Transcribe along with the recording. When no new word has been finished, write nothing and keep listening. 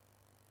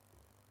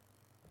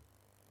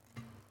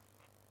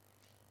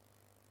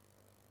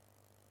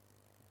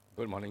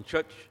Good morning,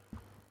 church.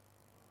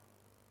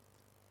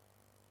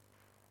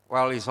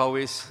 Well, it's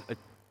always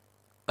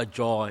a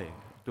joy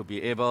to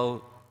be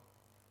able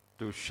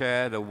to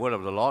share the word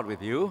of the Lord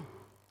with you.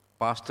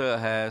 Pastor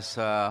has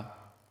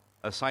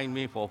assigned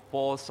me for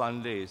 4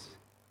 Sundays.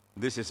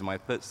 This is my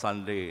 3rd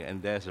Sunday,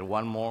 and there's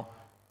one more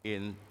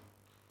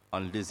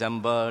on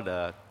December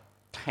the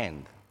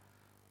 10th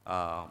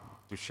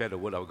to share the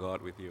word of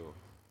God with you.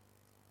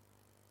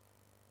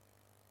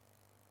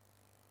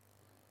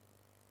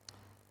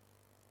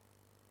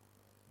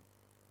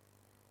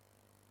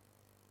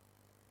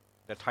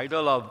 The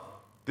title of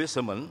this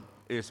sermon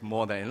is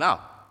More Than Enough.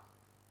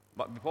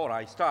 But before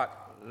I start,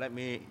 let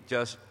me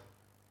just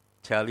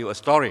tell you a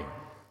story.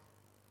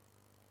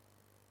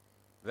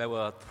 There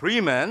were 3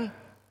 men,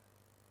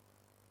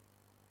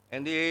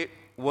 and they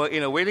were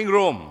in a waiting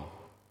room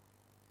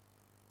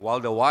while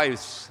the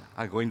wives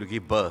are going to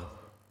give birth.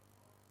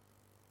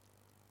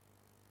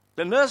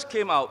 The nurse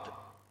came out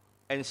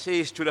and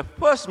says to the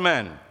first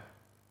man,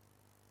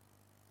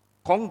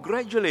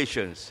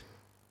 "Congratulations,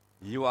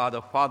 you are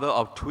the father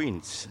of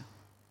twins."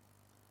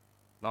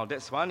 Now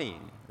that's funny.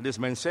 The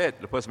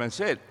first man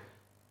said,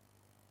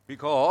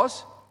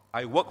 "Because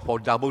I work for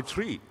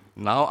DoubleTree.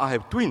 Now I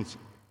have twins."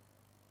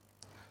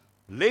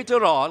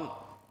 Later on,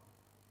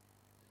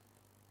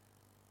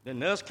 the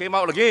nurse came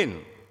out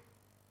again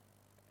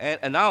and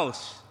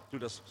announced to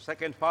the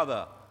second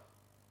father,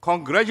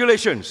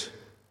 "Congratulations,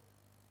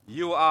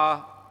 you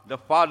are the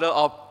father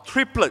of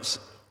triplets."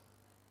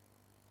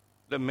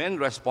 The man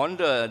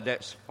responded,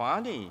 "That's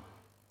funny.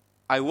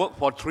 I work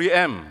for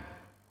 3M.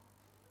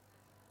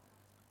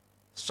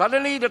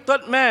 Suddenly, the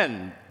third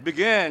man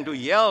began to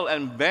yell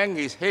and bang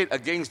his head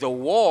against the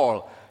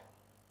wall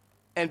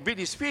and beat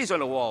his fist on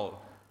the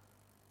wall.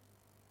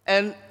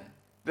 And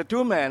the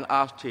 2 men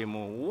asked him,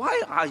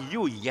 "Why are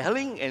you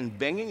yelling and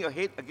banging your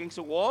head against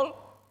the wall?"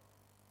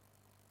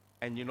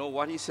 And you know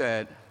what he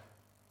said?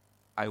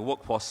 "I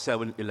work for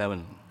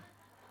 7-Eleven.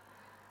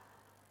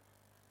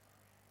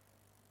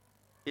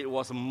 It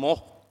was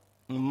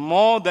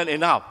more than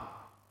enough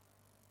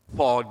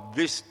for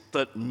this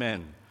third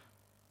man,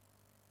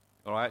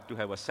 all right, to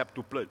have a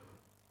septuplet,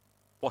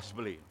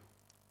 possibly.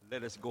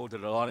 Let us go to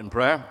the Lord in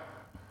prayer.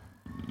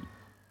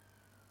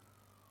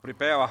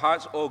 Prepare our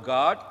hearts, O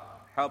God.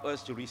 Help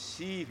us to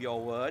receive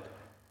your word.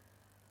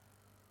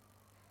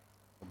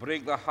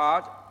 Break the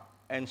heart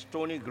and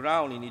stony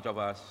ground in each of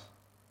us.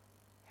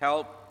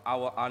 Help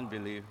our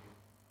unbelief.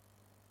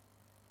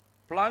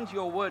 Plant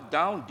your word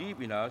down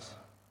deep in us.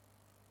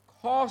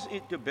 Cause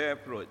it to bear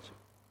fruit.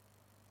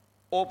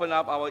 Open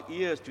up our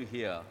ears to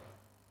hear.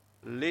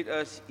 Lead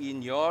us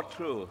in your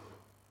truth.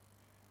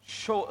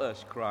 Show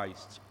us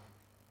Christ.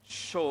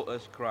 Show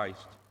us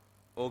Christ.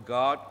 O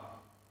God,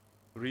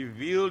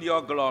 reveal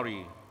your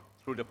glory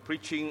through the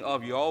preaching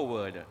of your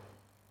word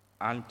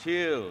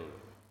until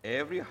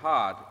every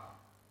heart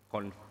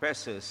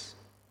confesses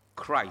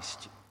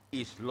Christ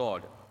is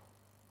Lord.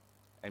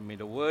 And may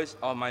the words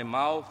of my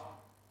mouth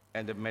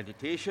and the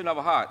meditation of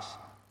our hearts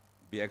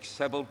be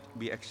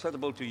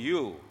acceptable to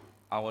you,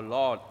 our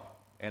Lord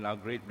and our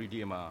great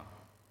Redeemer.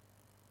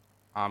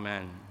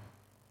 Amen.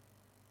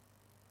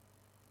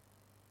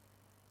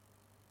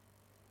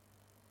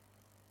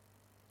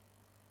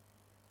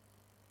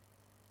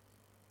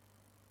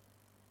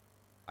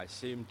 I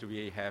seem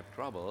to have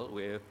trouble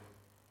with...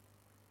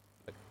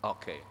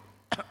 Okay.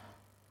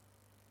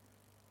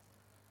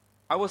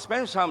 I will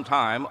spend some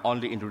time on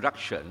the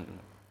introduction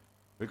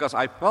because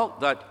I felt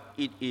that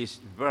it is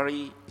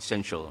very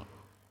essential.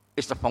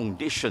 It's the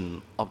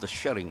foundation of the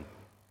sharing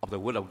of the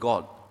Word of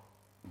God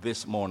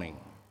this morning.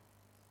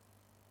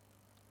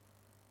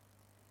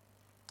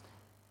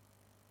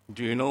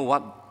 Do you know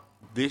what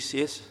this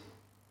is?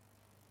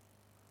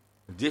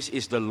 This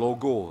is the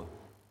logo,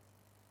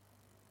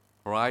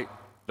 right?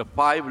 The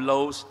 5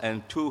 loaves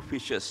and 2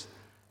 fishes.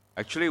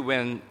 Actually,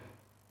 when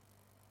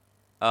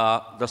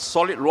the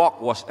solid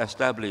rock was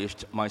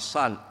established, my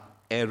son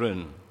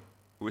Aaron,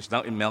 who is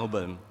now in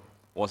Melbourne,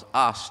 was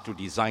asked to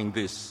design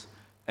this.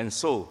 And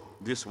so,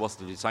 this was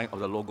the design of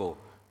the logo,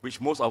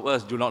 which most of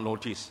us do not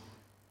notice.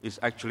 It's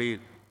actually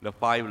the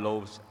 5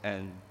 loaves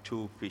and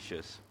 2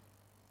 fishes.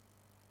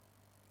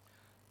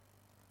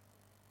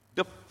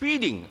 The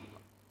feeding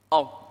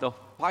of the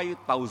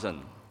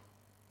 5,000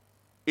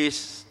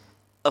 is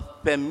a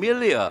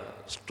familiar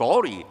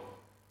story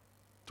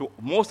to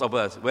most of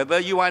us, whether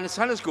you are in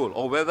Sunday school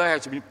or whether it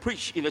has been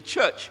preached in a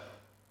church.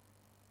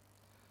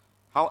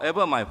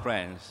 However, my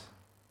friends,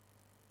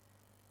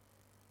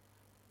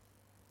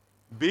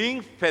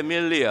 being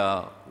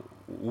familiar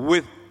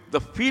with the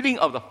feeding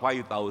of the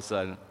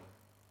 5,000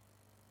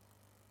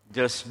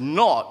 does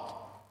not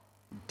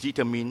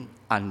determine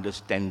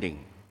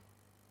understanding.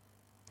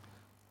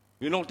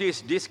 You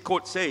notice this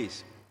quote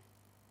says,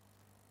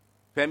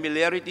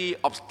 "Familiarity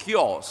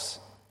obscures,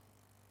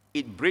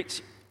 it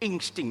breeds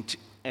instinct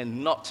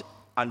and not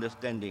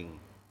understanding."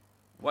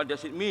 What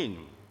does it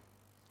mean?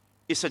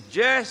 It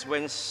suggests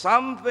when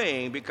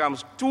something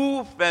becomes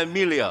too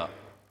familiar,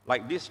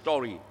 like this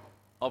story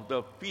of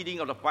the feeding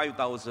of the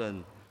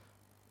 5,000,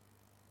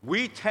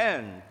 we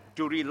tend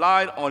to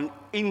rely on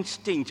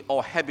instinct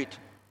or habit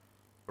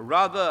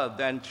rather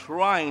than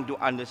trying to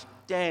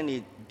understand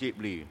it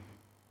deeply.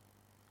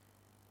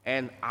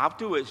 And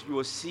afterwards, you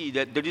will see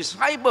that the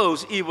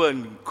disciples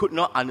even could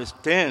not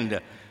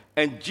understand.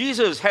 And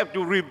Jesus had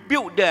to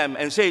rebuke them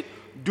and say,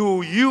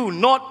 "Do you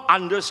not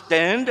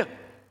understand?"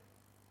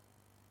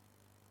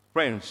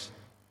 Friends,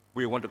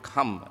 we want to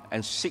come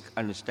and seek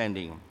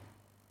understanding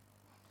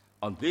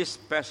on this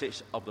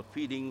passage of the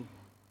feeding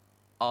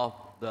of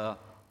the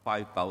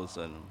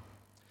 5,000.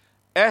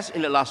 As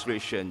in the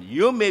illustration,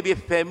 you may be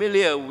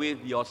familiar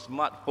with your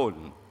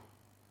smartphone,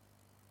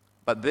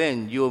 but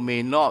then you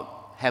may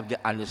not have the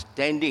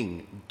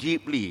understanding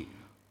deeply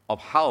of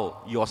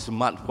how your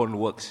smartphone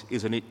works.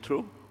 Isn't it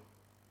true?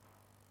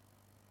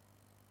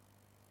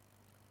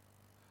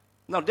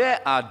 Now, there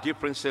are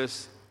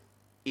differences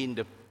in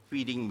the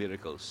feeding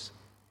miracles.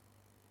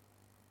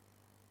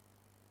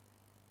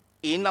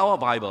 In our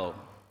Bible,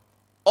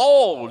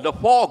 all the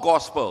 4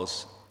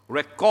 Gospels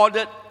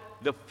recorded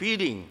the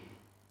feeding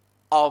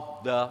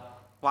of the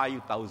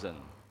 5,000.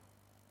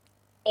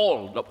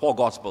 All the 4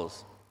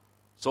 Gospels.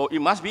 So it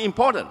must be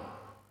important.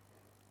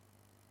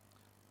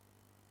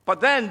 But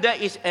then there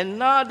is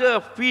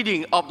another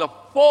feeding of the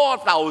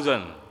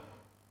 4,000,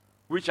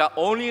 which are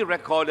only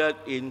recorded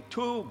in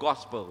 2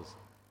 Gospels,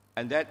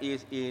 and that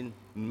is in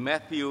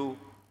Matthew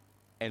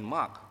and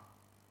Mark.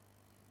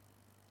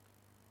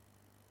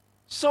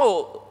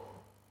 So,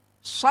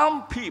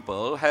 some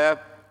people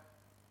have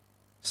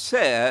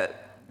said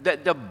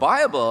that the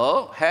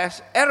Bible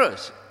has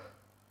errors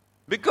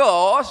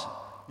because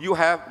you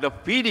have the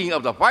feeding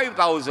of the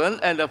 5,000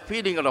 and the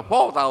feeding of the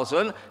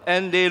 4,000,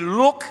 and they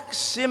look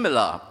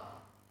similar.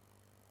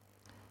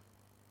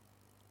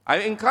 I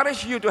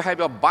encourage you to have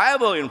your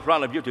Bible in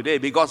front of you today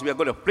because we are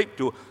going to flip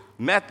to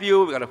Matthew,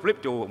 we're going to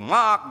flip to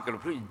Mark, we're going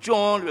to flip to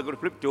John, we're going to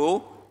flip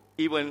to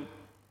even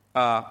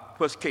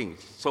 1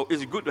 Kings. So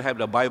it's good to have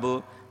the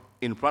Bible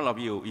in front of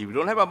you. If you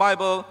don't have a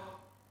Bible,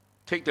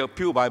 take the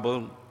Pew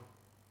Bible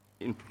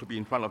to be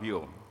in front of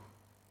you.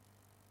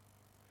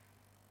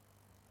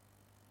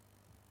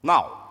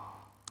 Now,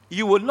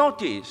 you will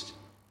notice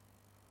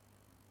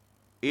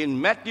in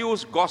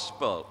Matthew's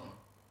Gospel,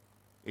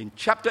 in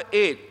chapter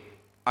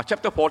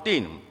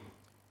 14,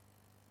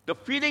 the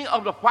feeding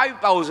of the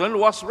 5,000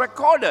 was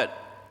recorded.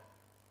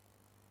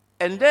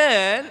 And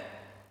then,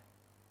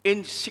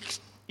 in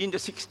the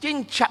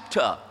 16th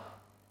chapter,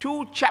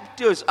 2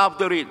 chapters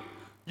after it,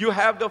 you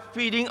have the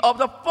feeding of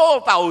the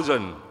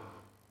 4,000.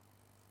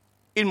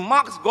 In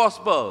Mark's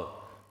Gospel,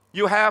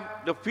 you have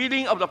the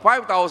feeding of the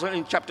 5,000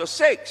 in chapter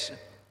 6.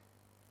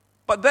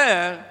 But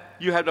then,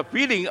 you have the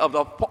feeding of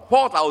the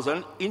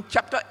 4,000 in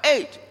chapter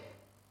 8.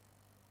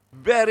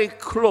 Very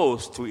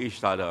close to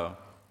each other.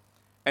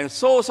 And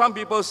so some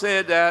people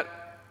say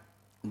that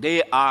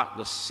they are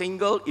the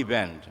single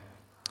event.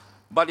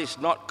 But it's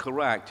not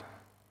correct.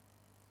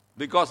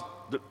 Because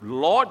the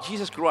Lord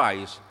Jesus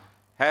Christ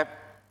have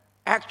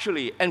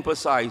actually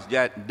emphasized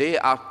that they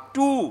are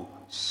 2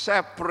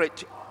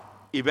 separate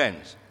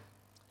events.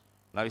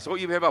 Now, so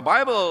if you have a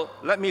Bible,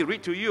 let me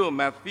read to you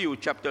Matthew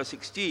chapter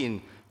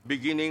 16,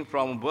 beginning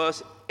from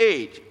verse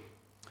 8.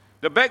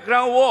 The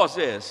background was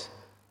this.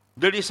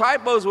 The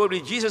disciples were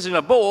with Jesus in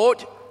a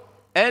boat,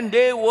 and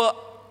they were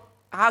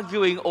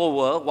arguing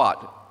over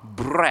what?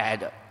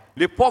 Bread.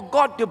 They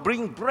forgot to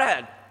bring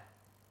bread.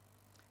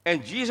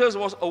 And Jesus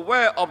was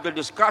aware of the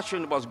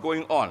discussion that was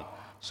going on.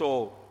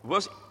 So,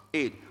 verse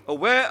 8.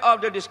 Aware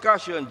of the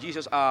discussion,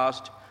 Jesus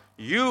asked,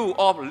 "You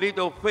of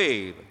little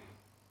faith,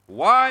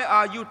 why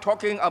are you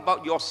talking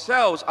about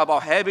yourselves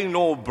about having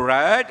no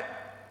bread?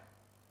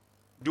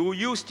 Do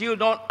you still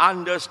not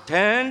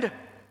understand?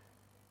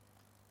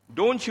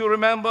 Don't you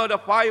remember the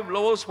 5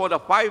 loaves for the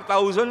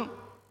 5,000?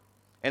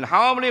 And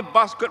how many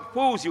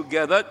basketfuls you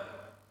gathered?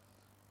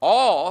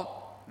 Or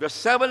the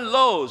 7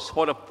 loaves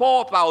for the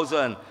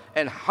 4,000?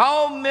 And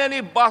how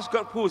many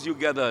basketfuls you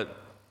gathered?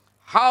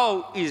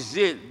 How is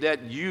it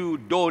that you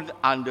don't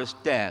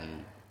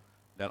understand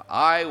that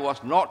I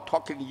was not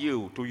talking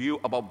to you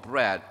about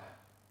bread,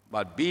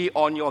 but be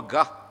on your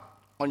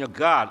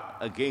guard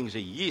against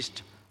the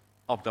yeast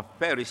of the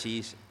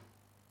Pharisees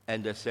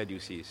and the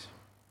Sadducees?"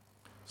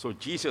 So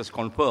Jesus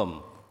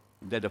confirmed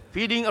that the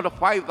feeding of the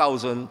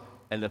 5,000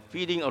 and the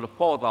feeding of the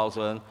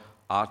 4,000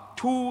 are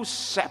 2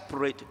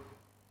 separate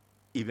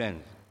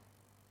events.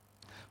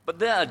 But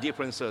there are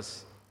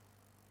differences.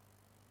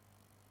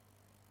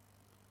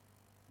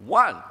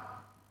 One,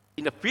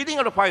 in the feeding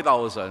of the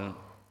 5,000,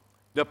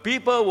 the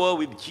people were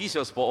with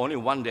Jesus for only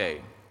 1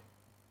 day.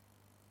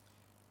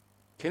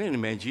 Can you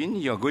imagine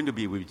you're going to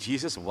be with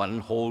Jesus 1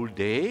 whole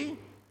day?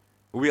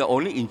 We are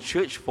only in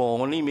church for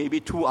only maybe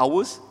 2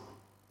 hours.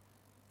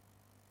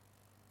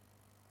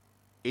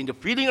 In the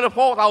feeding of the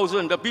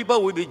 4,000, the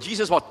people were with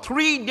Jesus for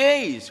 3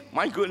 days.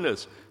 My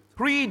goodness,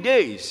 3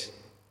 days.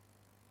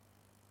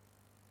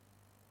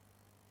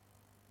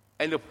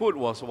 And the food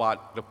was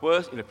what? The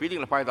first, in the feeding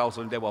of the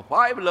 5,000, there were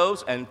 5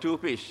 loaves and 2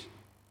 fish.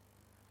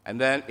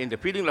 And then in the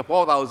feeding of the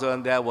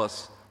 4,000, there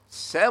was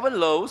 7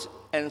 loaves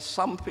and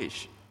some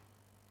fish.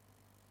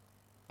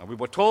 And we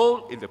were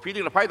told in the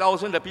feeding of the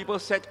 5,000, the people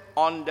sat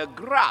on the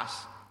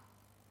grass.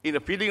 In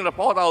the feeding of the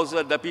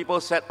 4,000, the people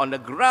sat on the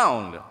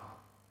ground.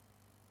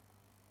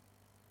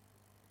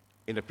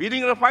 In the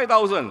feeding of the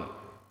 5,000,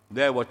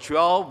 there were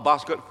 12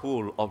 baskets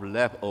full of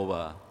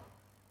leftover.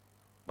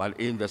 But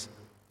in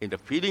the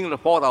feeding of the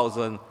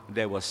 4,000,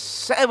 there were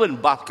 7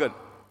 baskets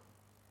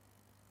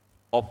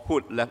of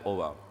food left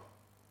over.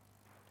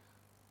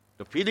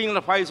 The feeding of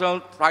the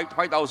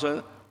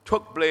 5,000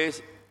 took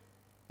place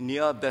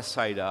near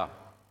Bethsaida,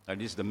 and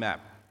this is the map.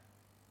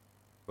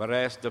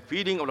 Whereas the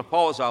feeding of the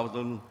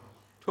 4,000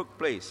 took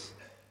place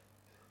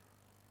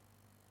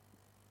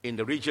in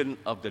the region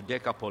of the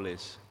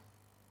Decapolis.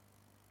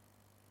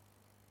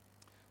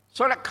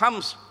 So that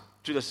comes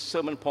to the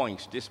sermon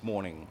points this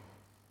morning.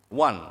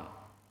 1,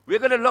 we're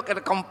going to look at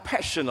the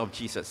compassion of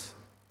Jesus.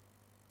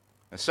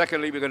 And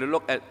secondly, we're going to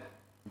look at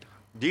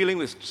dealing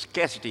with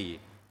scarcity.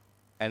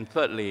 And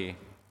thirdly,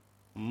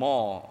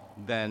 more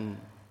than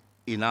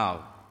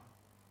enough.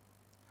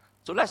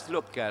 So let's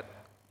look at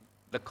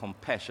the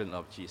compassion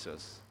of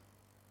Jesus.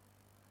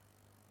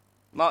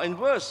 Now in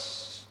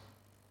verse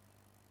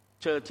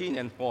 13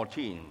 and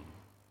 14,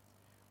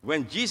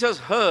 when Jesus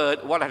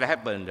heard what had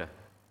happened,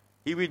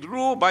 he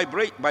withdrew by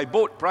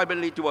boat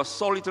privately to a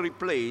solitary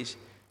place.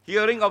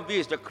 Hearing of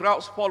this, the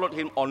crowds followed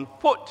him on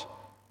foot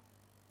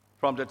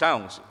from the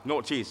towns.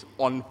 Notice,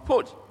 on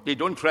foot. They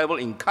don't travel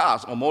in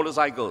cars or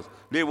motorcycles.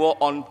 They were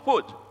on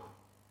foot.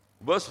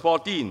 Verse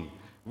 14,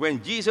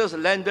 when Jesus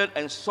landed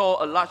and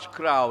saw a large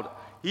crowd,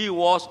 he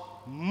was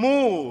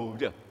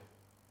moved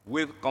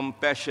with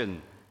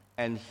compassion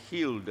and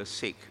healed the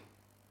sick.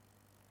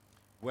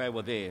 Where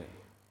were they?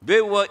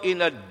 They were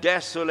in a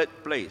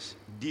desolate place,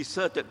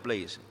 deserted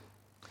place.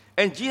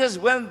 And Jesus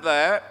went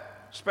there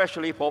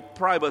especially for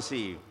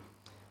privacy.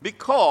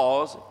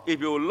 Because if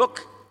you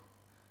look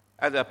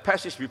at the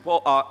passage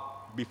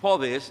before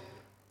this,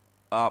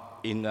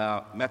 in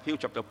Matthew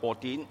chapter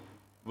 14,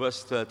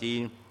 verse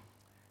 13,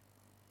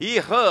 he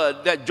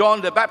heard that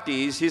John the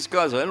Baptist, his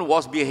cousin,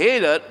 was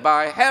beheaded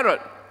by Herod.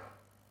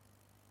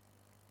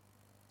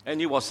 And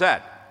he was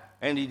sad.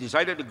 And he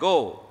decided to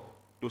go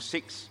to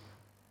seek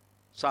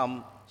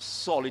some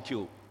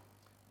solitude.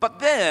 But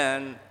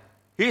then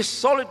his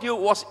solitude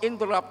was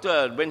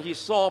interrupted when he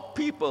saw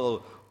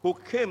people who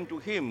came to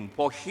him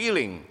for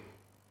healing.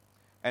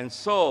 And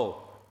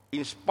so,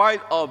 in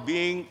spite of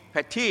being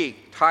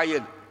fatigued,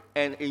 tired,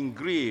 and in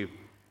grief,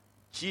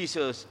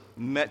 Jesus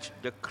met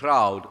the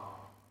crowd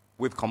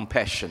with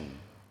compassion.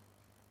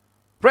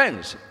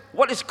 Friends,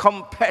 what is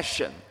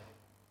compassion?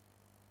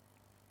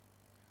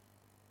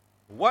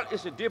 What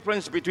is the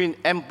difference between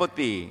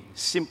empathy,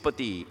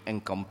 sympathy,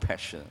 and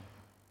compassion?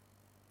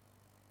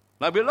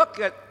 Now, if we look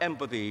at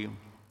empathy,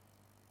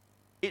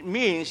 it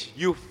means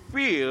you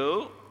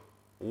feel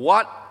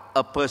what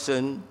a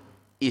person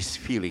is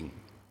feeling.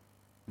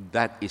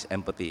 That is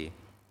empathy.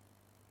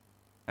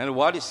 And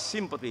what is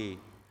sympathy?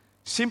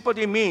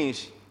 Sympathy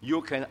means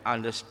you can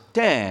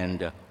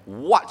understand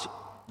what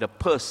the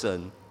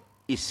person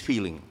is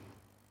feeling.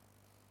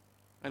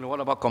 And what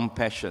about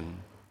compassion?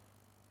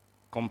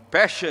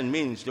 Compassion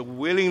means the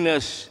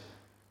willingness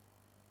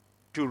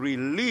to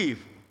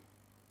relieve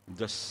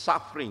the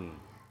suffering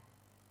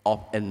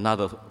of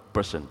another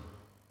person.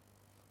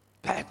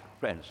 That,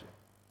 friends,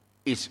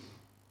 is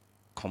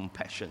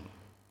compassion.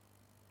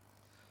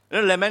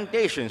 In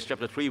Lamentations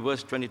chapter 3,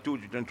 verse 22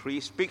 to 23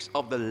 speaks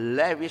of the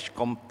lavish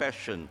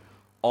compassion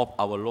of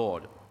our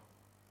Lord.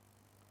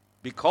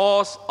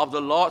 Because of the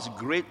Lord's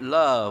great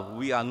love,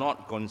 we are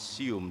not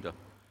consumed,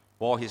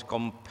 for his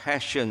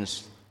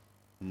compassions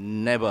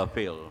never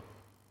fail.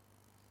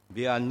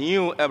 They are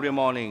new every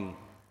morning.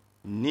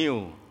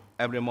 New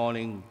every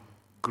morning.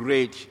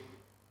 Great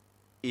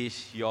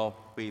is your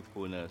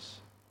faithfulness.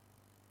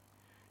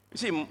 You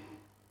see,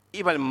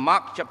 even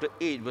Mark chapter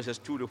 8, verses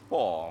 2 to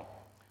 4,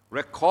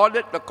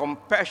 recorded the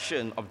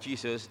compassion of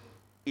Jesus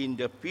in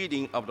the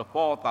feeding of the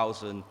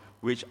 4,000,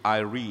 which I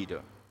read.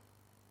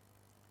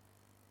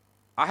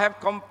 I have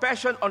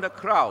compassion on the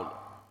crowd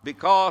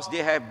because they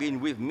have been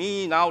with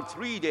me now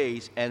 3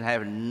 days and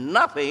have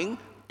nothing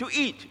to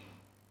eat.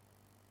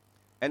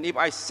 And if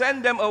I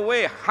send them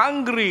away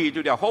hungry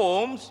to their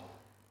homes,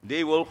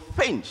 they will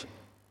faint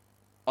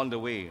on the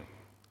way.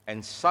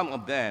 And some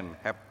of them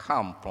have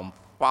come from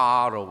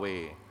far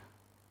away.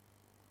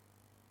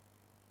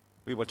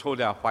 We were told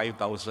there are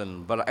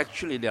 5,000, but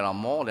actually there are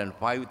more than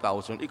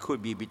 5,000. It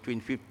could be between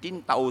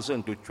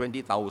 15,000 to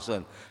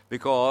 20,000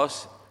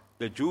 because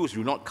the Jews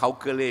do not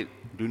calculate,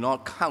 do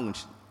not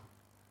count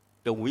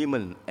the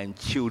women and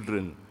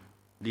children.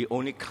 They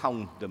only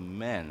count the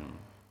men.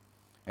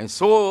 And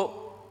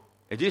so,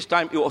 at this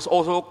time, it was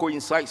also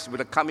coincides with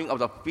the coming of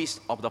the feast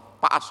of the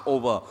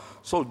Passover.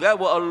 So there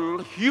were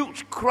a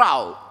huge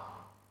crowd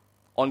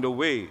on the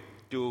way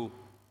to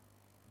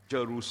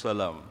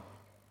Jerusalem.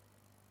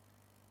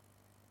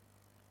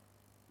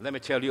 Let me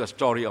tell you a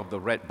story of the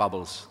red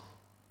bubbles.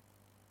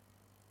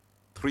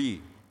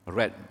 3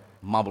 red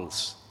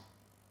marbles.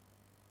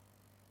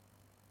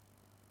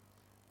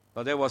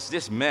 But there was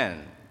this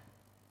man,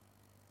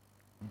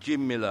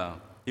 Jim Miller,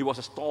 He was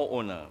a store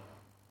owner,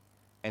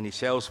 and he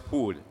sells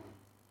food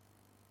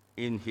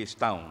in his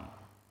town.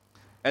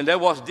 And there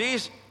was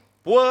this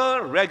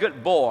poor,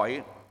 ragged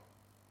boy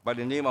by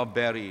the name of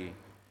Barry.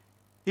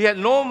 He had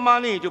no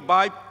money to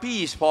buy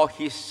peas for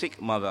his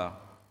sick mother.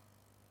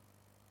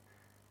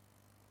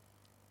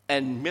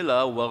 And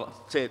Miller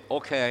said,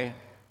 okay,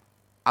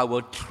 I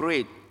will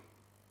trade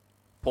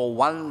for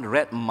one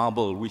red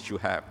marble which you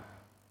have,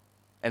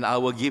 and I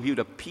will give you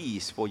the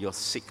peas for your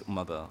sick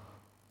mother.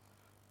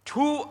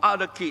 Two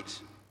other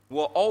kids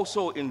were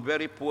also in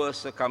very poor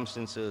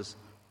circumstances,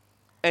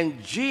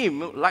 and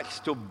Jim likes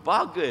to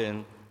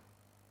bargain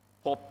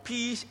for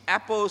peas,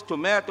 apples,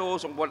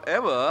 tomatoes, or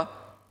whatever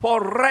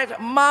for red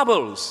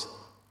marbles.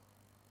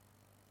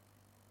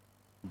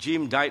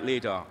 Jim died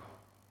later,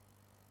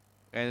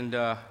 and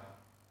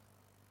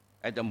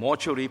at the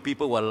mortuary,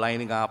 people were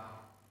lining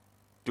up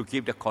to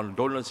give their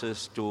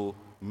condolences to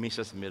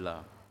Mrs. Miller.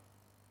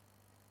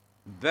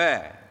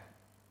 There,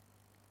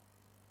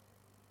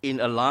 in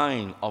a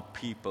line of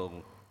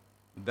people,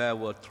 there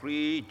were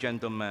three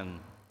gentlemen.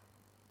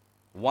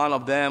 One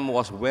of them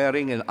was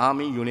wearing an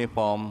army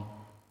uniform.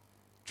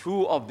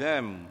 Two of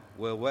them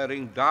were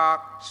wearing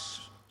dark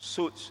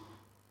suits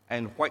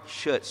and white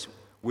shirts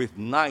with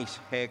nice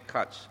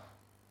haircuts.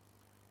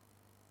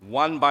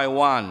 One by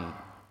one,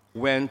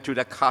 went to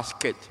the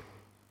casket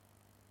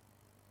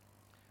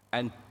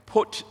and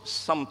put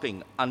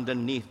something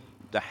underneath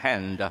the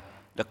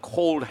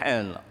cold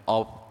hand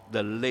of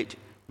the late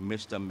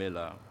Mr.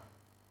 Miller.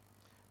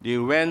 They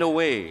ran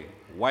away,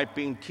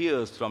 wiping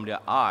tears from their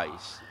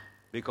eyes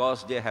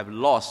because they have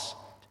lost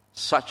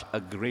such a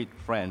great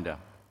friend.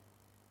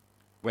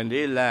 When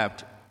they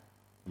left,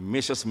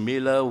 Mrs.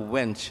 Miller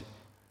went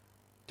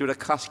to the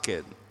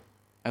casket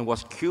and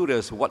was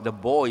curious what the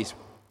boys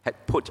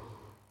had put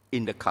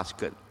in the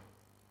casket.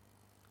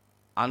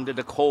 Under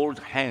the cold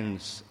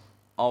hands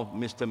of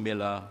Mr.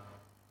 Miller,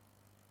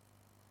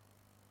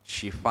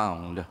 she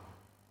found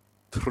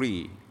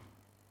 3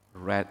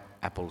 red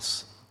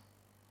apples.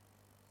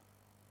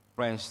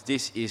 Friends,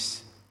 this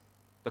is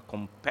the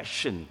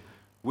compassion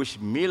which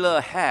Miller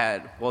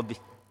had for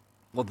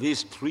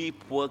these 3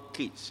 poor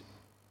kids.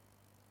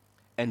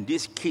 And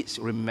these kids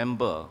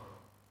remember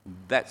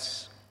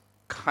that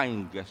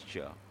kind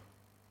gesture.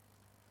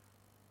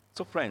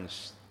 So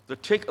friends, the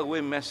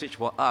takeaway message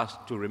for us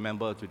to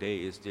remember today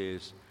is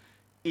this: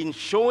 in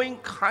showing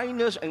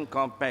kindness and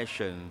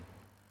compassion,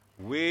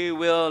 we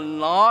will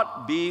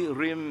not be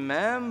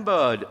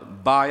remembered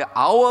by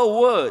our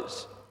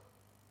words,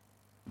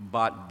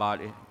 but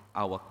by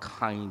our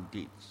kind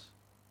deeds.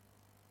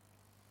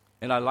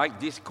 And I like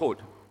this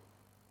quote: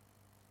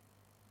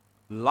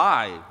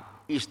 life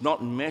is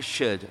not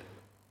measured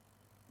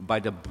by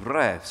the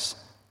breaths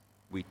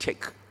we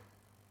take,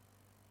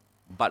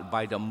 but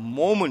by the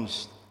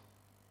moments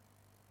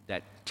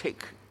that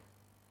take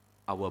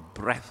our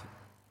breath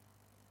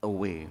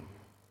away.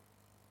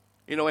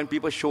 You know, when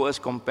people show us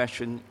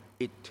compassion,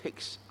 it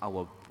takes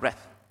our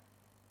breath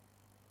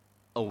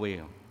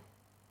away.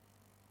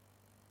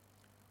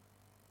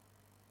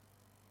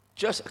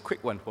 Just a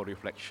quick one for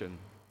reflection,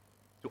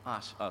 to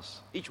ask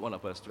us, each one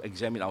of us, to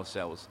examine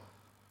ourselves.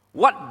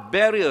 What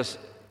barriers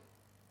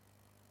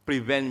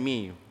prevent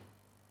me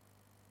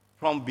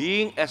from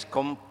being as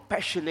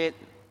compassionate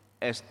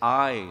as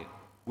I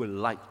would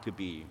like to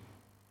be?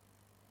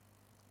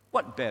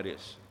 What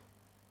barriers?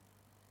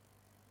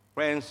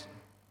 Friends,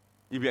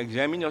 if you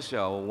examine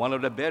yourself, one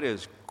of the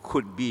barriers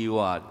could be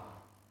what?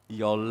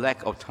 Your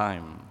lack of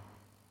time.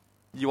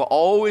 You are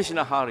always in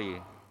a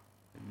hurry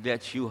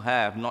that you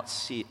have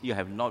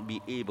not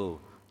been able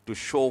to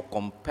show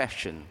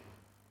compassion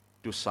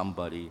to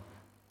somebody.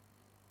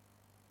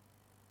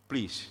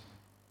 Please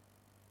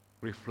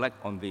reflect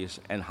on this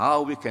and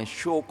how we can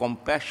show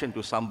compassion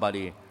to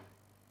somebody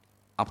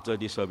after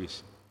this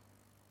service.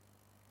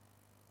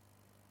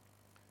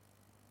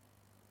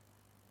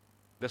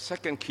 The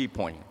second key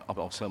point of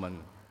our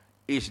sermon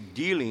is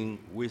dealing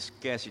with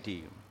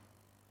scarcity.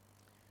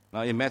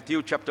 Now in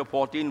Matthew chapter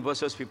 14,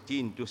 verses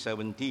 15 to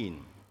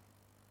 17,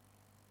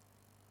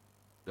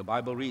 the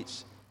Bible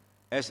reads,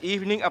 "As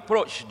evening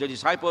approached, the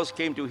disciples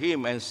came to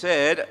him and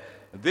said,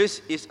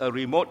 'This is a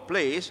remote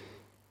place,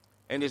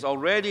 and it's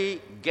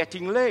already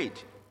getting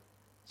late.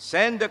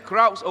 Send the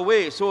crowds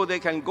away so they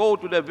can go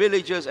to the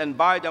villages and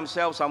buy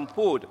themselves some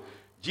food.'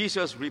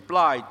 Jesus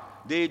replied,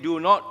 'They do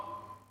not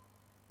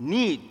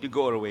need to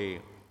go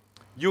away.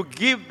 You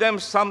give them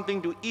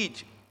something to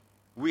eat.'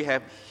 'We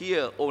have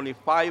here only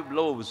 5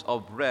 loaves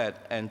of bread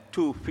and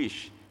 2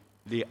 fish,'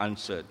 they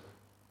answered."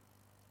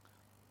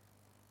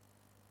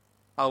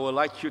 I would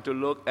like you to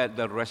look at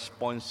the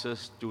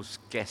responses to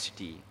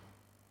scarcity.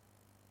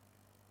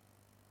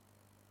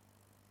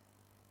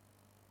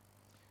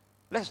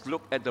 Let's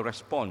look at the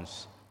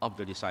response of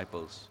the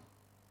disciples.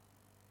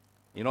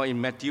 You know,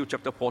 in Matthew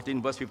chapter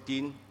 14, verse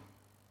 15,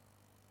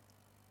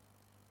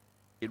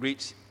 it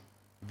reads,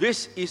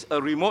 "This is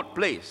a remote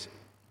place,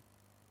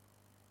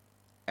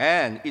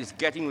 and it's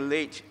getting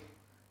late.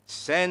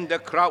 Send the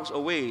crowds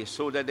away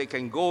so that they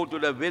can go to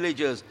the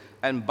villages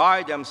and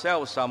buy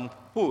themselves some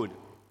food.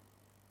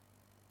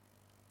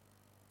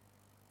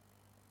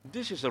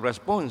 This is the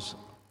response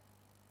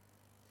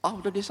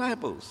of the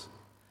disciples.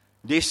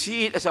 They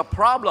see it as a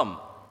problem.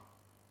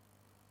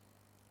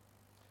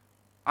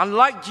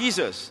 Unlike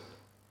Jesus,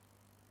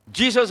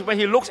 when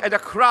he looks at the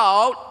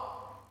crowd,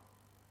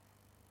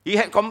 he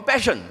had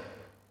compassion.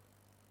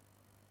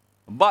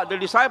 But the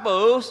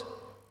disciples,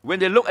 when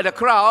they look at the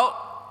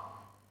crowd,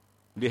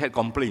 they had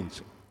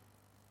complaints.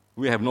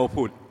 We have no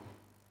food.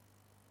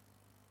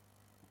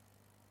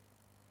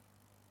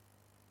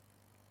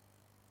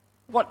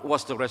 What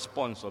was the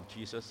response of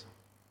Jesus?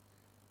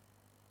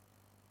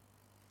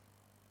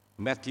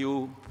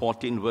 Matthew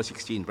 14, verse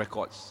 16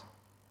 records,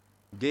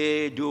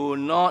 "They do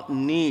not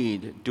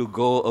need to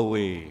go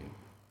away.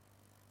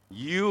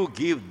 You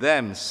give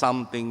them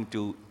something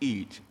to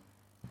eat."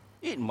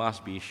 It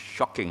must be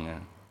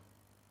shocking.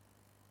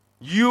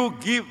 You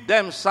give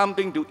them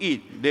something to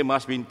eat. They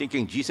must be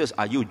thinking, Jesus,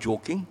 are you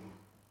joking?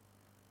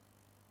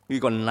 We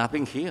got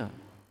nothing here.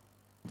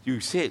 You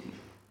said,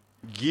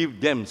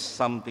 give them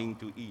something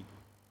to eat.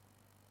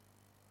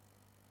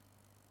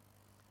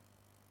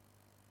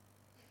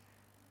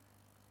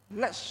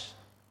 Let's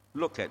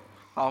look at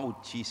how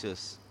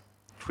Jesus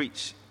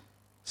treats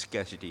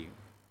scarcity.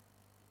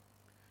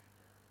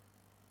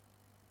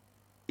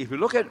 If you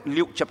look at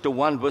Luke chapter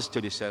 1, verse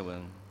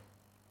 37,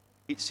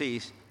 it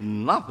says,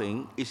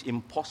 nothing is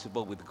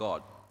impossible with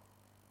God.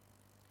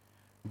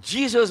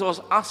 Jesus was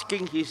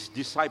asking his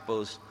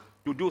disciples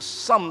to do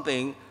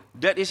something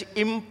that is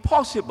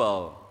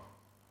impossible.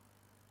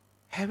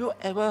 Have you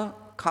ever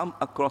come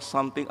across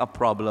something, a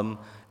problem,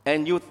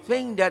 and you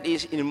think that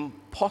is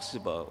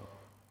impossible?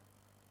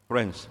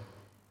 Friends,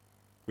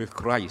 with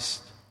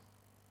Christ,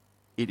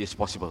 it is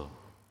possible.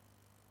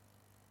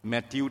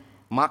 Mark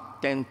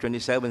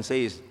 10:27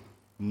 says,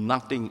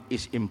 nothing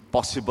is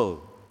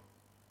impossible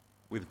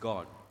with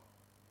God.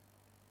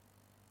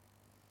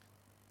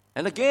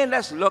 And again,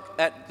 let's look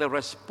at the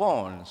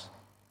response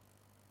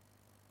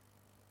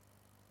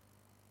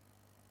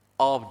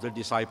of the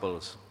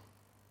disciples.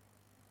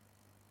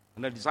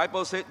 And the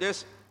disciples said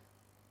this,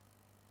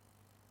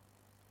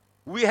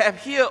 "We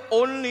have here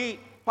only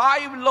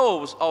 5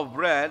 loaves of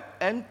bread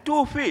and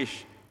 2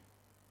 fish.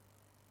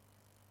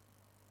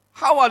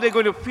 How are they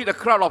going to feed a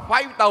crowd of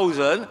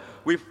 5,000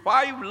 with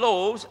 5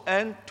 loaves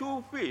and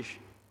 2 fish?"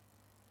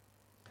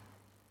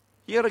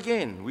 Here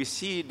again, we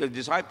see the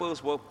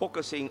disciples were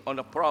focusing on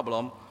the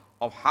problem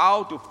of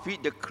how to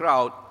feed the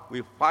crowd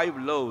with 5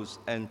 loaves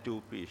and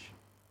 2 fish.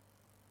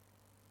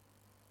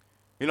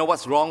 You know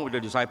what's wrong with the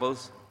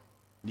disciples?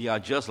 They are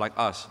just like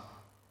us.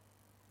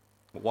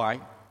 Why?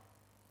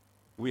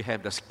 We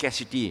have the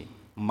scarcity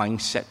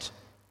mindset,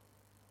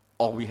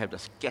 or we have the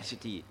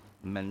scarcity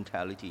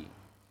mentality.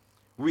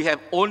 We have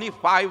only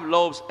 5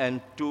 loaves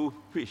and 2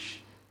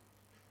 fish.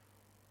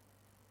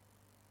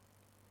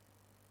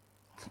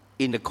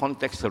 In the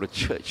context of the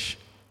church,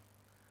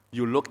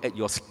 you look at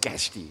your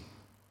scarcity.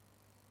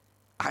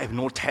 I have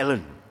no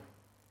talent.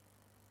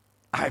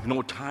 I have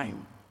no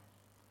time.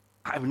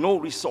 I have no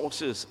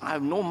resources. I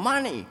have no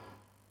money.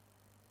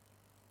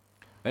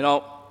 You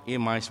know,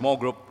 in my small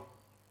group,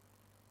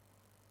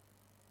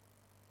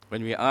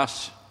 when we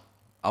ask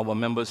our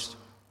members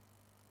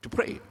to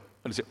pray,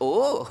 and they say,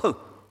 "Oh,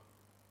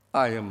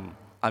 I'm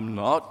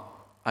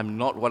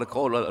not what I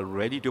call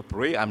ready to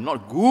pray. I'm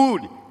not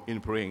good in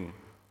praying."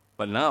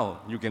 But now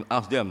you can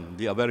ask them;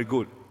 they are very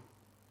good,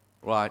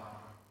 right?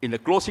 In the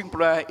closing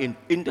prayer, in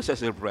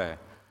intercessory prayer,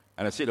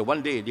 and I said that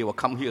one day they will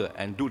come here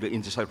and do the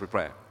intercessory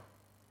prayer,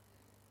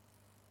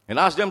 and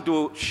ask them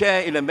to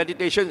share in the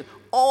meditation.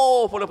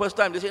 Oh, for the first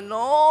time, they say,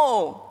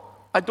 "No,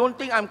 I don't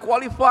think I'm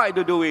qualified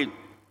to do it."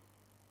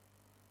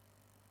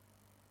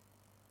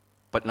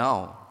 But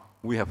now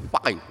we have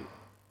 5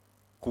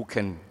 who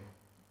can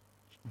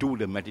do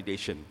the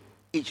meditation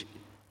each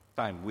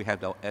time we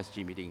have our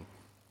SG meeting.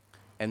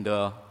 And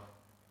the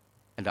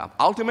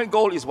ultimate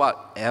goal is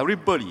what?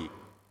 Everybody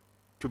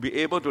to be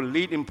able to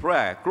lead in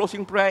prayer,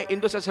 closing prayer,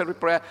 intercessory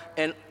prayer,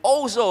 and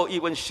also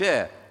even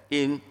share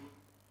in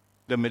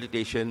the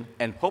meditation,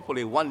 and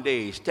hopefully one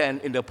day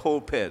stand in the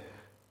pulpit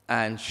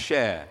and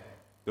share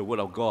the Word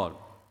of God.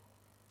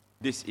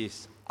 This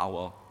is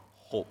our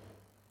hope.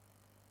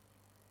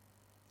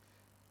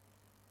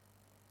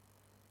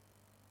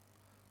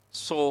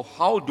 So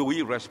how do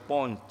we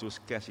respond to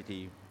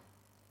scarcity?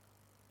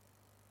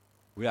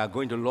 We are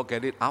going to look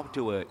at it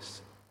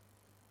afterwards.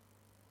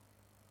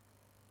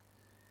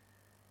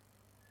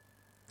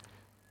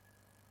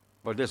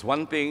 But there's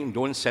one thing,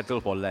 don't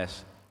settle for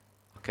less,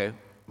 okay,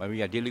 when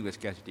we are dealing with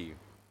scarcity.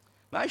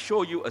 Now I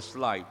show you a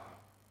slide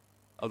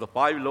of the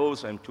 5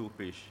 loaves and 2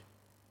 fish.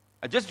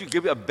 Just to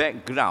give you a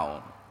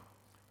background.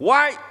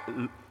 Why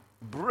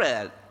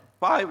bread,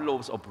 5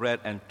 loaves of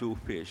bread and 2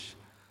 fish?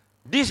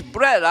 This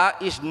bread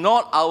is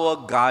not our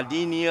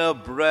gardenia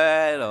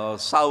bread or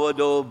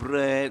sourdough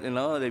bread,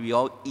 that we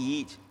all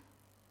eat,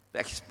 the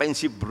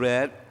expensive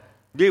bread.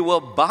 They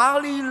were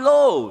barley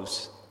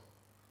loaves.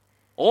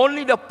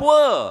 Only the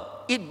poor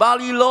eat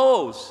barley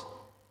loaves.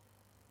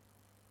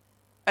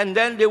 And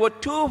then there were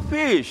 2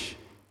 fish.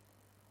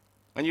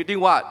 And you think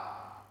what?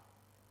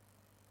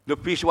 The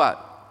fish what?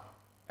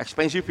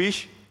 Expensive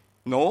fish?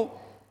 No.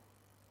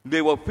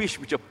 They were fish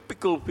which are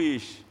pickled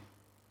fish.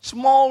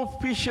 Small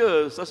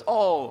fishes, that's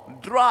all,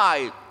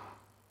 dried.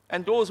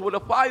 And those were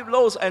the 5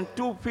 loaves and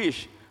 2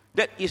 fish.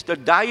 That is the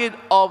diet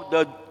of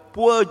the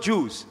poor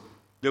Jews.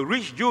 The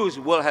rich Jews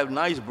will have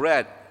nice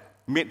bread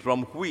made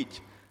from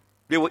wheat.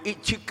 They will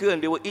eat chicken,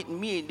 they will eat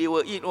meat, they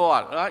will eat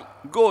what? Right?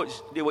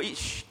 Goats, they will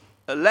eat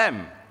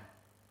lamb.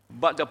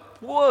 But the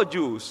poor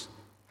Jews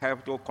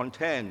have to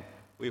contend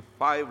with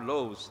 5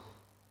 loaves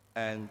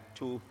and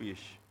 2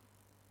 fish.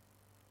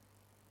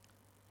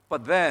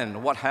 But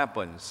then what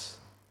happens?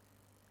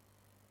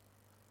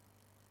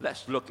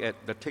 Let's look at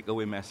the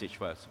takeaway message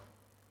first.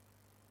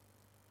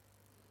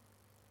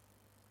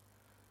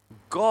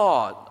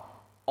 God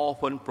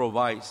often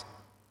provides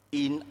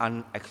in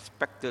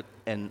unexpected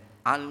and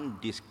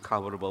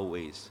undiscoverable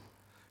ways.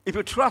 If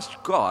you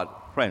trust God,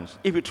 friends,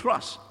 if you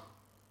trust,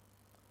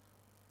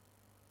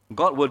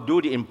 God will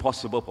do the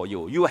impossible for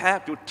you. You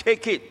have to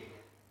take it.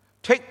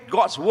 Take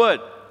God's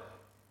word.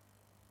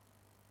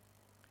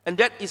 And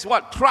that is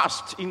what?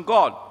 Trust in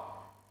God.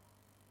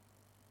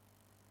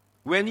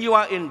 When you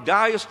are in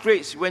dire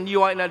straits, when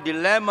you are in a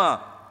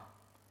dilemma,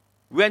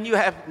 when you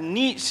have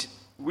needs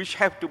which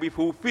have to be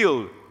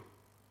fulfilled,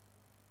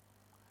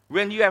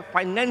 when you have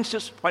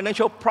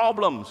financial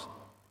problems,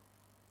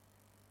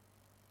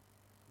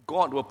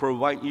 God will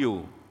provide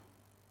you.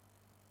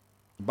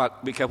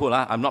 But be careful,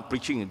 I'm not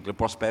preaching the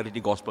prosperity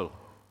gospel.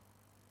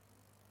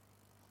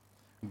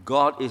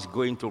 God is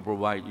going to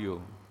provide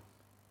you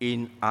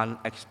in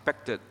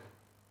unexpected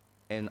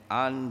and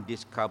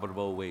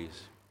undiscoverable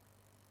ways.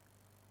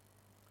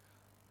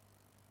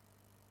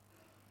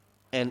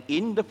 And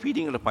in the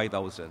feeding of the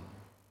 5,000,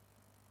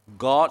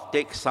 God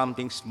takes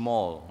something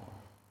small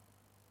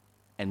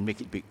and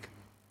make it big.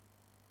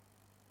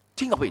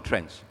 Think of it,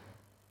 friends.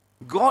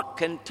 God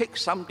can take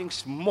something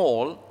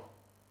small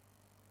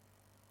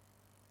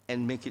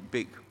and make it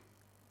big.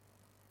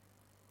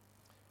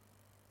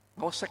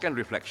 Our second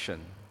reflection.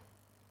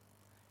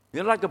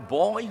 You're like a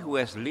boy who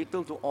has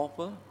little to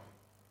offer.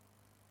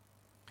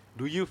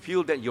 Do you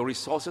feel that your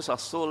resources are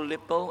so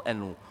little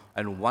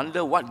and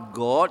wonder what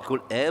God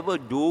could ever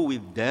do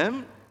with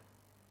them?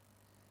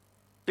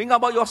 Think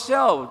about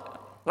yourself,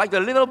 like the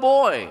little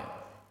boy.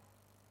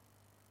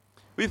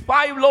 With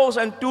 5 loaves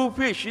and 2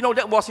 fish,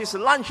 that was his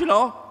lunch,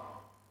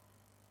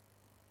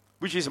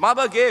 which his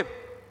mother gave.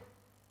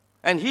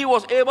 And he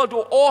was able to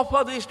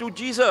offer this to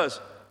Jesus.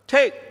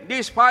 Take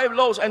these 5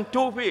 loaves and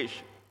 2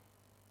 fish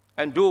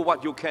and do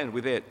what you can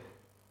with it.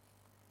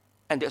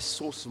 And that's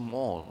so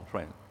small,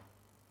 friend.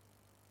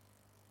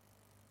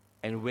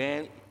 And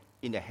when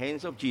in the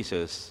hands of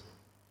Jesus,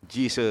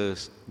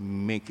 Jesus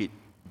make it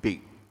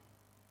big.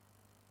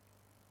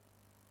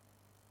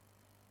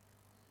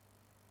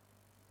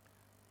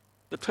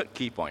 The third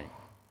key point,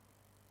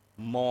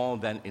 more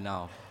than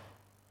enough.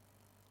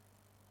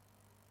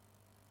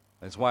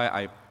 That's why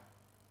I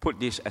put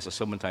this as a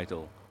sermon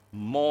title,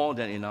 more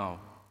than enough.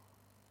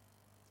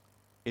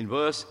 In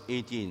verse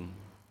 18,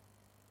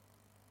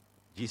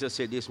 Jesus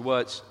said these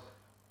words,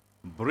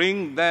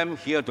 bring them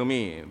here to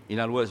me. In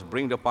other words,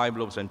 bring the 5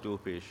 loaves and 2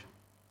 fish.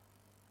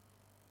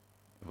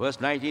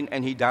 Verse 19,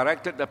 and he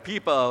directed the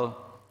people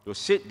to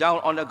sit down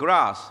on the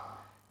grass,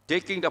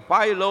 taking the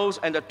 5 loaves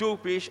and the 2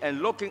 fish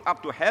and looking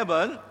up to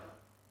heaven,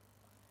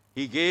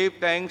 he gave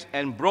thanks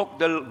and broke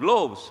the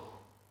loaves.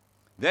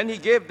 Then he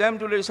gave them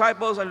to the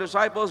disciples, and the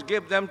disciples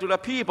gave them to the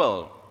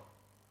people.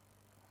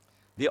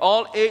 They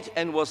all ate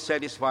and were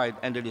satisfied,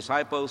 and the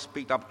disciples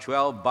picked up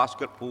 12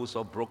 basketfuls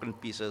of broken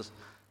pieces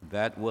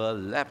that were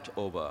left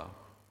over.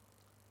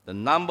 The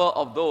number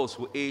of those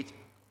who ate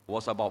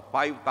was about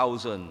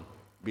 5,000,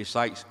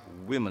 besides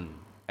women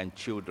and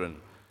children.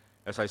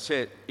 As I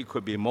said, it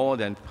could be more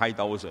than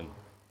 5,000.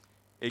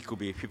 It could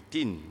be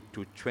 15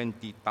 to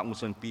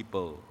 20,000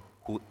 people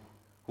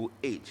who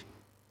ate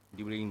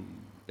during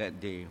that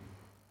day.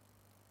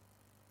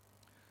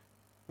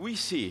 We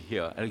see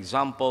here an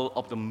example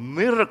of the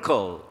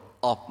miracle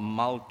of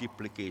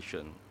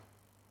multiplication.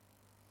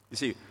 You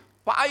see,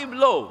 5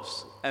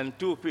 loaves and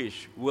 2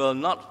 fish will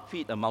not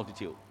feed a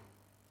multitude.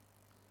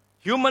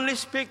 Humanly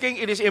speaking,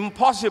 it is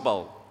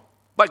impossible,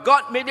 but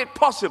God made it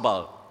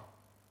possible.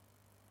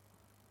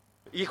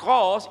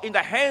 Because in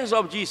the hands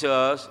of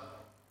Jesus,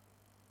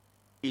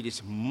 it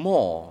is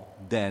more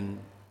than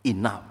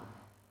enough.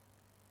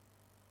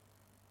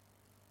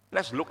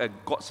 Let's look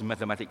at God's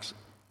mathematics.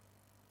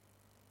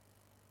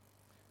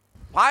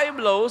 5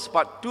 loaves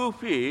but 2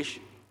 fish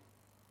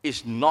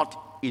is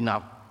not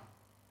enough.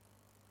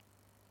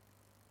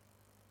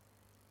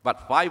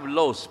 But 5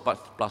 loaves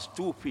plus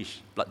 2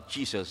 fish plus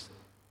Jesus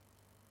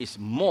is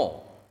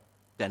more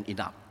than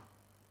enough.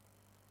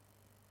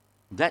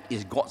 That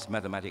is God's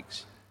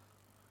mathematics.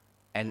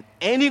 And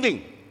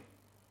anything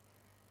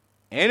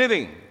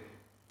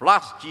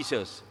plus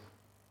Jesus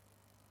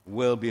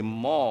will be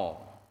more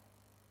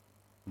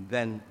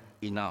than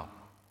enough.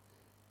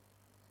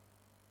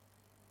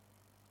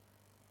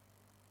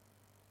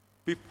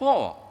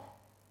 Before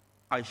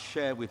I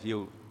share with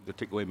you the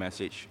takeaway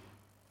message,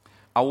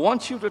 I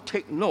want you to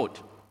take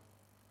note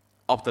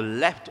of the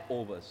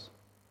leftovers.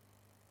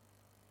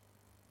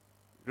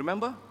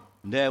 Remember,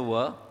 there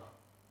were,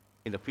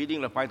 in the feeding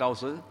of the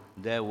 5,000,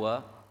 there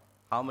were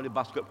how many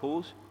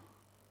basketfuls?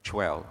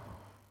 12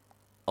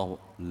 of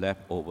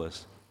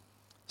leftovers.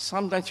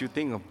 Sometimes you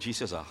think of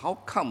Jesus, how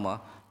come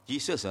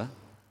Jesus,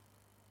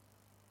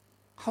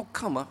 how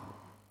come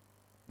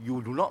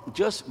you do not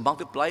just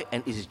multiply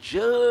and it's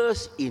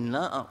just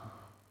enough?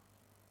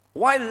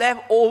 Why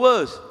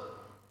leftovers?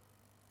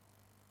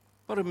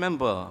 But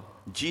remember,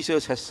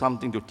 Jesus has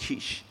something to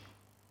teach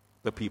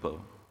the people.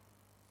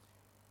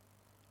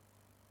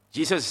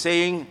 Jesus is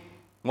saying,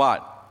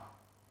 what?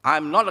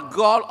 I'm not a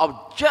God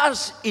of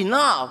just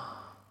enough.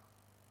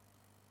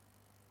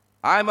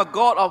 I'm a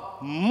God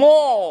of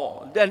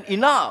more than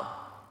enough.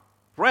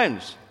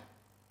 Friends,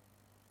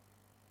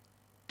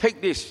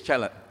 take this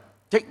challenge.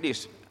 Take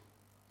this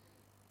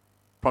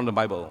from the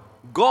Bible.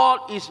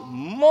 God is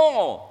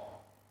more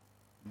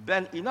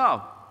than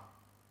enough.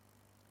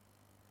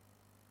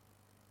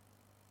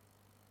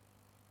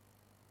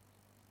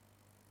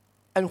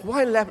 And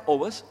why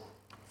leftovers?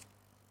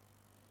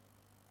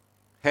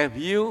 Have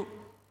you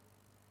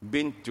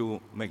been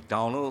to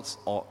McDonald's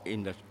or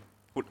in the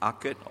food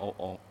arcade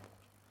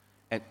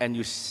and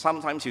you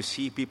sometimes you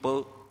see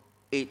people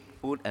ate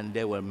food and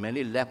there were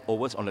many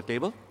leftovers on the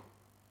table?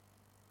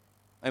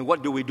 And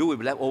what do we do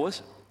with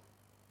leftovers?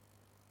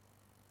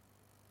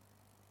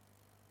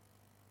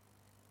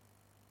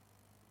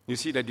 You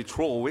see that they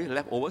throw away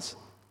leftovers.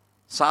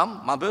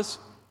 Some mothers,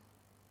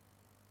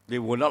 they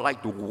would not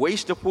like to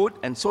waste the food,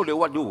 and so they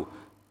what do?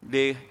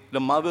 The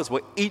mothers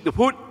will eat the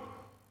food.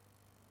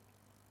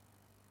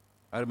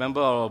 I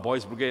remember our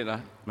boys' brigade.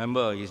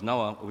 Remember, he's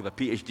now with a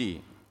PhD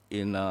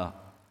in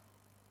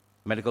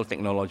medical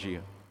technology.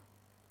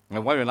 My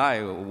wife and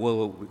I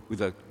were with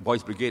the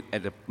boys' brigade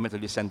at the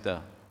Methodist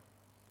Center.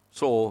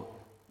 So,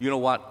 you know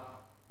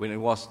what? When it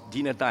was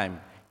dinner time,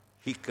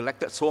 he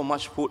collected so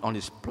much food on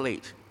his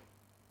plate,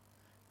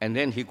 and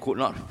then he could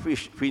not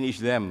finish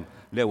them.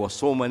 There were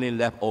so many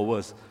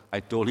leftovers. I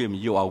told him,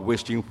 you are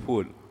wasting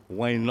food.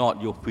 Why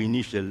not you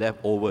finish the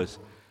leftovers?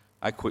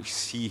 I could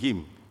see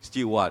him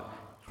still what?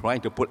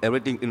 Trying to put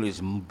everything in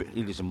his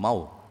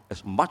mouth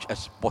as much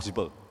as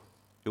possible.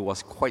 It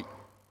was quite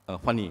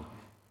funny.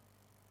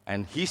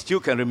 And he still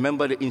can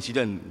remember the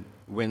incident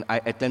when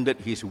I attended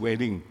his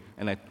wedding.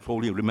 And I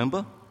told him,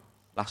 remember,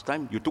 last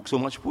time you took so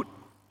much food,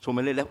 so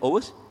many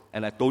leftovers,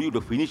 and I told you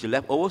to finish the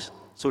leftovers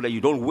so that you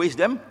don't waste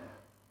them?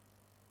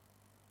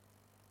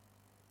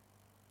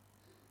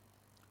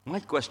 My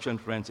question,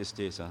 friends, is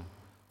this.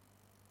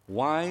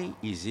 Why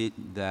is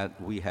it that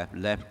we have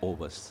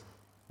leftovers?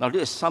 Now,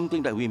 there is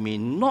something that we may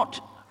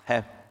not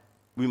have,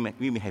 we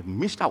may have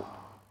missed out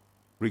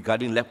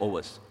regarding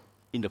leftovers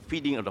in the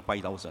feeding of the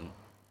 5,000.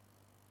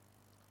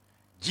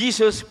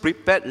 Jesus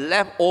prepared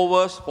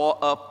leftovers for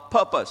a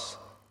purpose.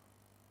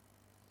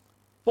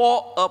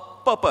 For a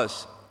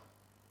purpose.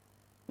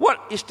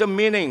 What is the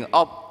meaning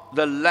of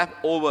the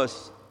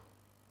leftovers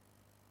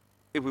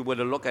if we were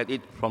to look at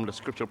it from the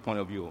scriptural point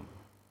of view?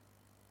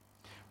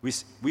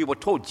 We were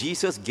told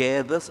Jesus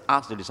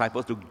asked the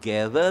disciples to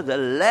gather the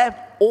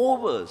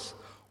leftovers.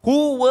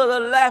 Who were the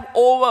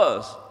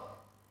leftovers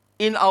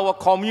in our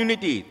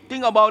community?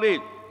 Think about it.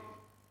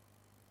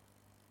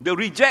 The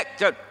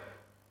rejected,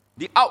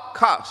 the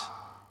outcast,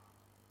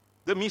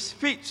 the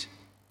misfits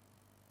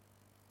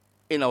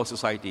in our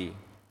society.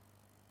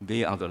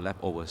 They are the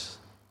leftovers.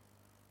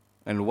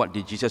 And what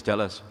did Jesus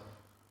tell us?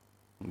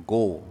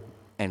 Go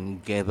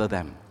and gather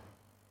them.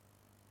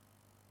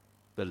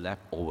 The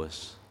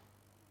leftovers.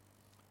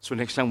 So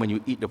next time when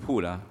you eat the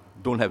food,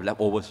 don't have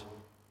leftovers.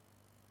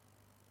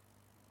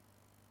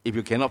 If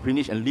you cannot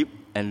finish and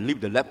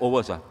leave the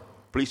leftovers,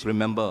 please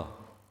remember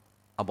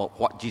about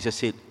what Jesus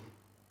said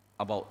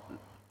about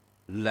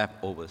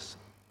leftovers.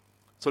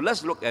 So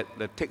let's look at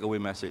the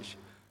takeaway message.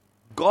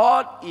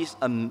 God is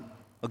a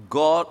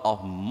God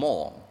of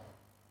more,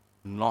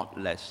 not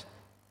less.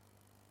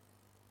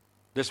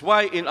 That's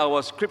why in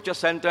our scripture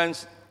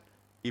sentence,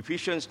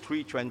 Ephesians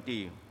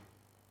 3:20,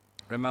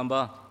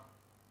 remember,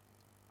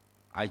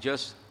 I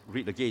just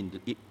read again,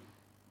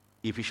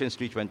 Ephesians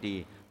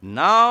 3:20.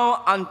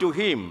 Now unto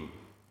him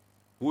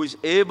who is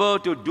able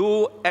to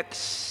do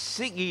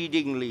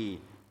exceedingly,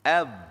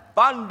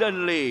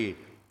 abundantly,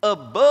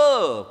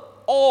 above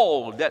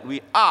all that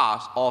we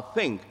ask or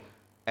think,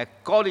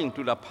 according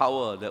to the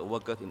power that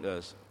worketh in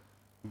us.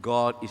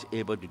 God is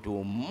able to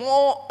do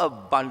more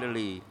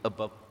abundantly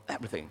above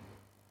everything.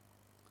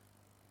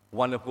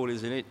 Wonderful,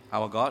 isn't it,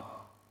 our God?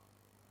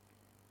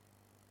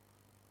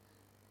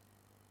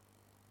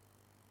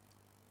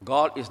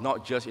 God is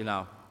not just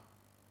enough.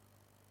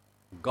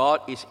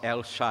 God is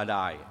El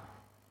Shaddai,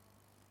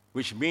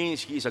 which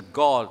means he is a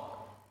God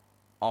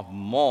of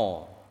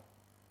more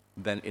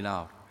than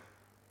enough.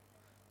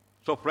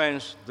 So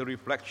friends, the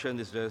reflection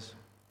is this.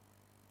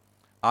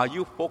 Are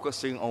you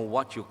focusing on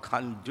what you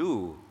can't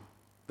do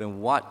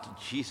than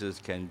what Jesus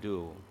can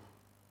do?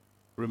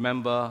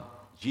 Remember,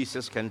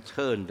 Jesus can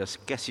turn the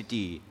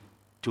scarcity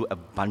to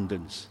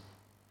abundance.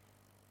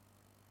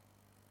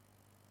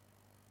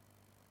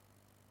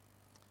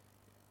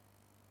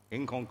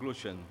 In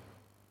conclusion,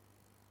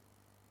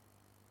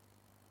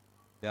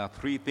 there are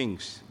three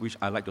things which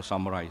I'd like to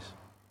summarize.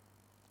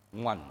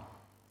 One,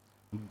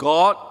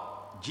 God,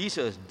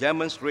 Jesus,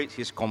 demonstrates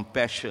his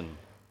compassion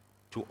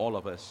to all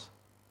of us.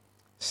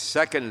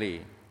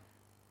 Secondly,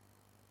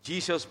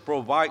 Jesus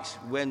provides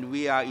when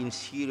we are in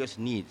serious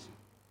need,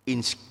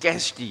 in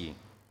scarcity.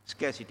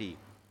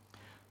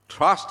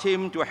 Trust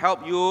him to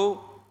help you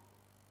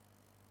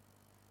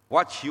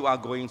what you are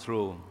going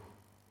through.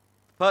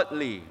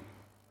 Thirdly,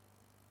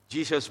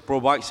 Jesus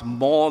provides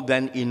more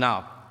than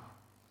enough.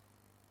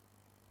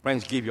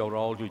 Friends, give your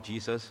all to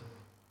Jesus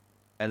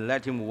and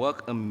let him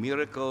work a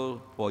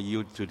miracle for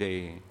you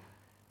today.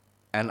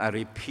 And I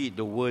repeat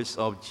the words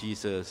of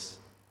Jesus,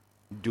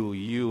 do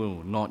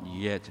you not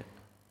yet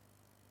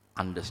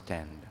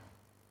understand?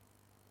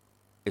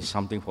 It's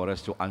something for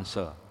us to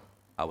answer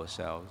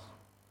ourselves.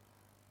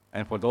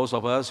 And for those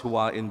of us who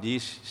are in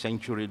this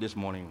sanctuary this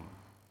morning,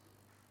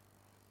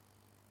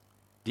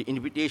 the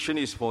invitation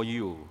is for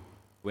you.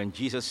 When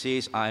Jesus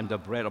says, I am the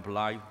bread of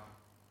life,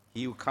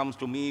 he who comes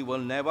to me will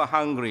never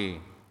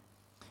hungry.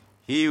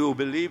 He who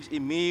believes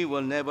in me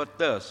will never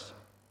thirst.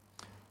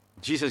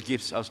 Jesus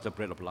gives us the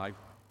bread of life.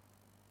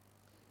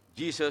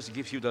 Jesus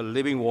gives you the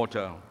living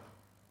water.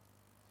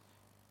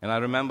 And I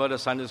remember the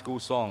Sunday school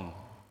song.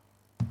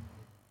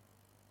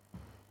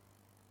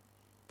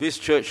 This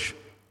church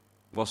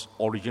was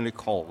originally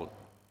called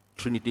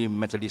Trinity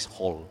Methodist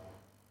Hall.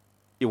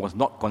 It was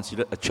not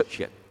considered a church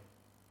yet.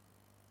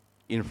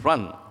 In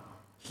front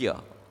here,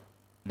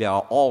 they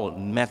are all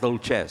metal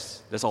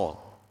chairs, that's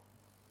all.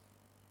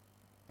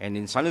 And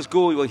in Sunday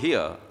school, we were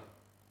here.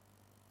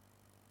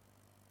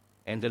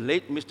 And the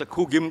late Mr.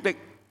 Khoo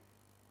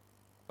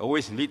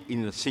always lead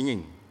in the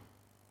singing.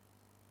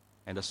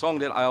 And the song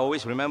that I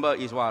always remember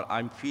is what?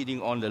 I'm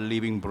feeding on the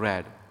living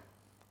bread.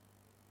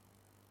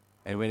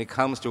 And when it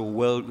comes to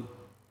will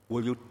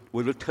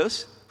you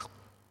thirst?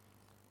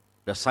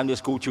 The Sunday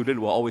school children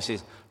will always say,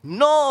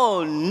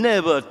 no,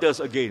 never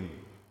thirst again.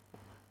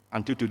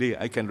 Until today,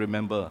 I can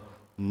remember,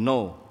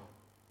 no,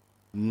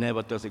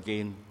 never thirst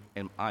again,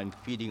 and I'm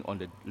feeding on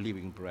the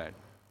living bread.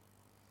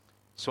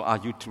 So are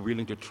you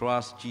willing to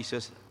trust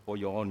Jesus for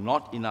your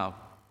not enough?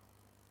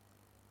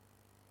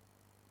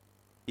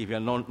 If you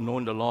have not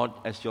known the Lord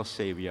as your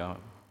Savior,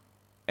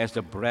 as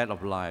the bread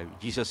of life,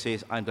 Jesus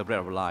says, I'm the bread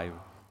of life.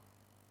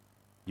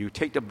 You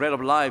take the bread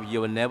of life, you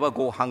will never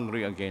go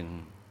hungry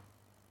again.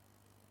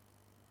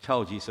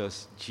 Tell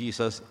Jesus,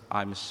 Jesus,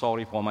 I'm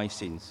sorry for my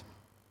sins.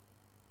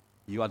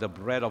 You are the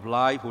bread of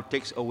life who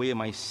takes away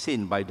my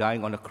sin by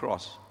dying on the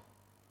cross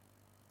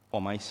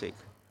for my sake.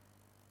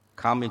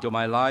 Come into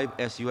my life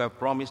as you have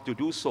promised to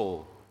do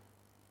so.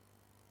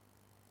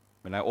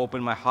 When I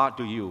open my heart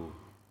to you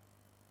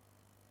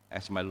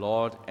as my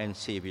Lord and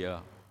Savior.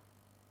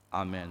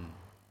 Amen.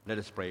 Let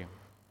us pray.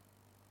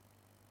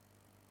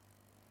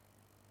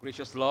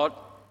 Gracious Lord,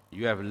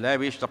 you have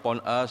lavished upon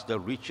us the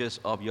riches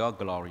of your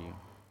glory.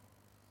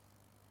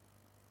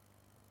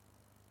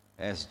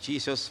 As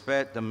Jesus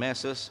fed the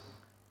masses,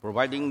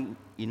 providing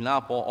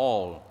enough for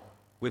all,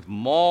 with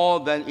more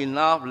than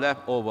enough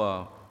left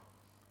over,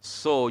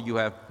 so you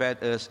have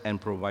fed us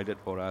and provided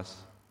for us.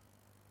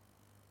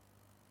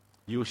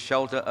 You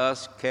shelter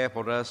us, care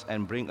for us,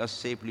 and bring us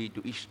safely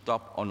to each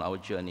stop on our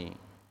journey.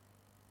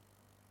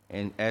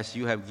 And as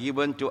you have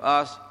given to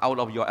us out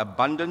of your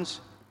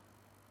abundance,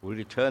 we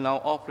return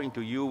our offering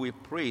to you with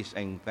praise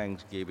and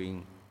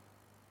thanksgiving.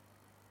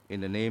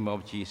 In the name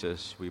of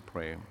Jesus, we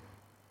pray.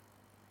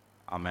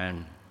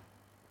 Amen.